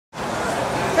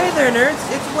Hey there, nerds!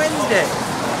 It's Wednesday,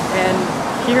 and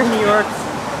here in New York,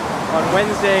 on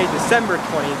Wednesday, December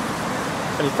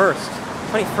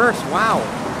 21st, wow!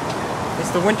 It's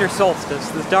the winter solstice,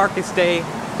 the darkest day,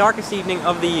 darkest evening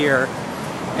of the year,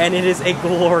 and it is a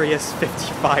glorious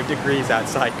 55 degrees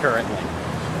outside currently.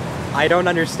 I don't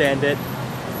understand it.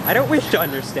 I don't wish to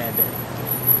understand it.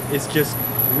 It's just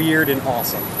weird and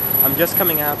awesome. I'm just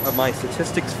coming out of my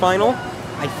statistics final.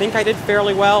 I think I did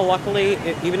fairly well, luckily.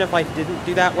 Even if I didn't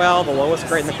do that well, the lowest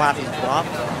grade in the class is dropped.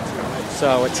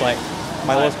 So it's like,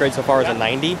 my lowest grade so far is a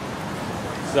 90.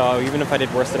 So even if I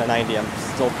did worse than a 90, I'm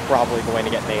still probably going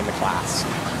to get an A in the class.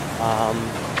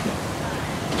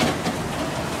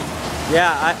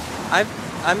 Yeah,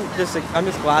 I'm just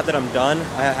glad that I'm done.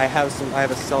 I have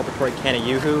a celebratory can of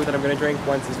Yoo-hoo that I'm going to drink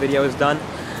once this video is done.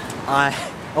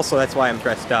 Also, that's why I'm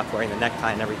dressed up, wearing the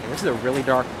necktie and everything. This is a really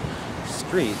dark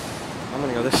street. I'm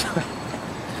gonna go this way.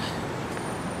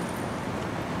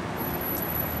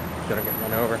 Gonna get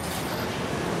run over.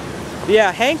 But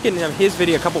yeah, Hank in his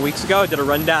video a couple weeks ago did a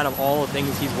rundown of all the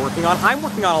things he's working on. I'm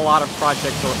working on a lot of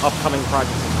projects or upcoming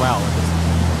projects as well.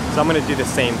 So I'm gonna do the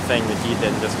same thing that he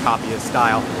did and just copy his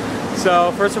style.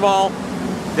 So first of all,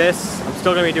 I'm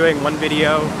still gonna be doing one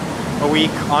video a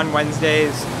week on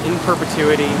Wednesdays in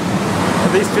perpetuity,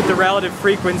 at least with the relative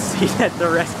frequency that the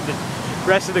rest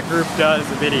of the group does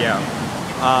a video.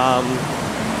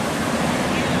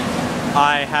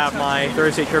 I have my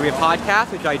Thursday Trivia podcast,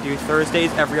 which I do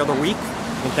Thursdays every other week.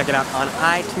 You can check it out on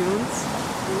iTunes.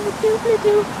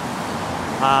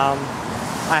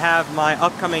 I have my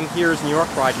upcoming Here's New York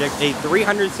project, a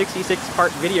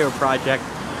 366-part video project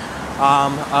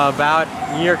about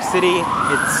New York City,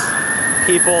 its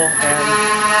people, and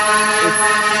its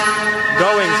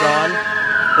goings-on.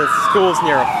 The school's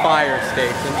near a fire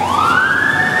station.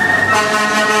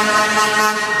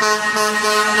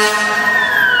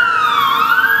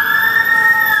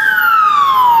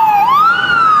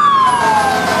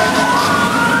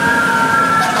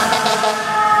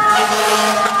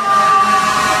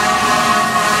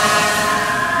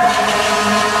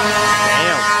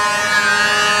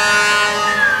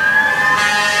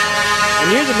 And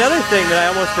here's another thing that I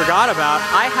almost forgot about.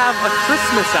 I have a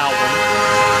Christmas album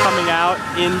coming out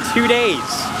in 2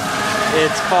 days.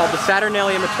 It's called The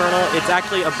Saturnalia Maternal. It's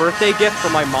actually a birthday gift for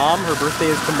my mom. Her birthday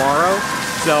is tomorrow.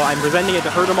 So I'm presenting it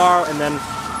to her tomorrow, and then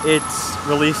it's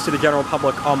released to the general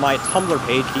public on my Tumblr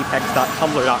page,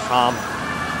 dpex.tumblr.com,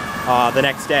 the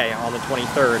next day, on the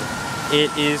 23rd.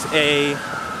 It is a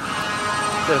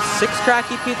 6-track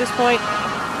EP at this point.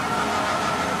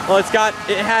 Well, it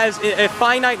has a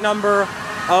finite number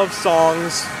of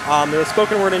songs. There's a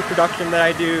spoken word introduction that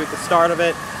I do at the start of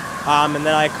it, and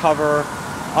then I cover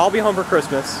I'll Be Home for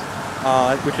Christmas,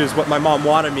 which is what my mom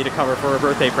wanted me to cover for her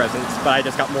birthday presents, but I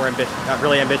just got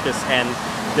really ambitious and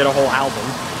did a whole album.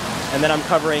 And then I'm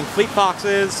covering Fleet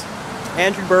Foxes,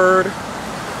 Andrew Bird,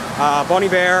 Bon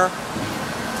Iver,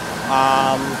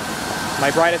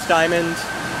 My Brightest Diamond.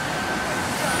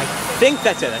 I think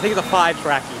that's it. I think it's a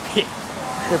 5-track EP,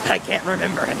 but I can't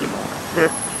remember anymore.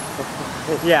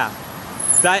 Yeah,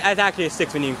 that's actually a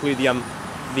 6 when you include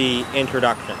the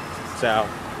introduction. So.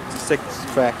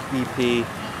 6-track EP.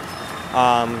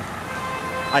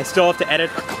 I still have to edit.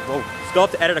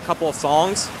 A couple of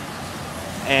songs,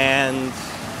 and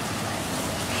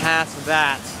past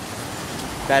that,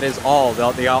 that is all.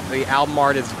 The album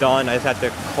art is done. I just have to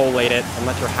collate it. I'm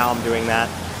not sure how I'm doing that,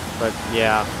 but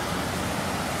yeah.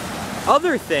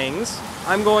 Other things.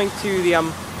 I'm going to the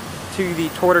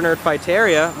Tour de Nerd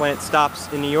Fighteria when it stops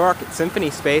in New York at Symphony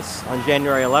Space on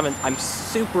January 11th. I'm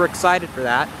super excited for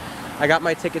that. I got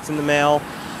my tickets in the mail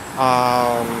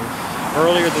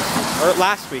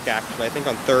last week, actually, I think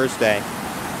on Thursday.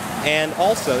 And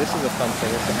also, this is a fun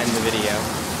thing, just to end the video.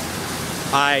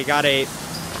 I got a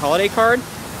holiday card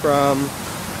from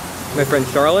my friend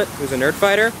Charlotte, who's a nerd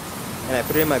fighter, and I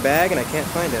put it in my bag and I can't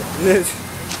find it.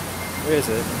 Where is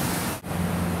it?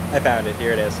 I found it,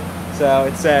 here it is. So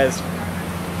it says,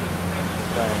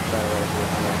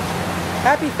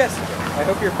 Happy Festival! I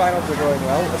hope your finals are going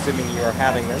well, assuming you are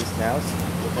having them now,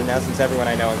 and now since everyone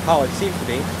I know in college seems to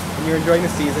be, and you're enjoying the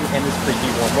season and this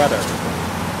freaky warm weather.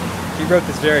 She wrote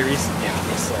this very recently,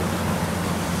 obviously.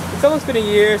 It's almost been a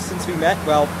year since we met.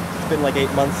 Well, it's been like 8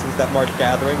 months since that March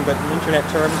gathering, but in internet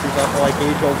terms, we felt like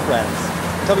age-old friends.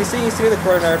 Until we see you soon at the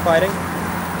Tour de Nerd Fighting,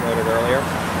 noted earlier.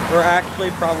 Or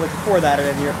actually, probably before that,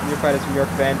 at a New York Fighters New York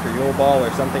event or Yule Ball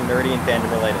or something nerdy and fandom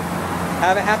related.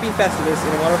 Have a happy Festivus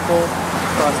and a wonderful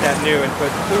cross-stat new and put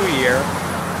Who year.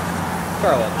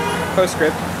 Charlotte.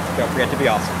 Postscript, don't forget to be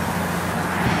awesome.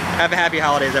 Have a happy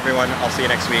holidays, everyone. I'll see you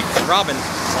next week. And Robin,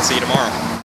 I'll see you tomorrow.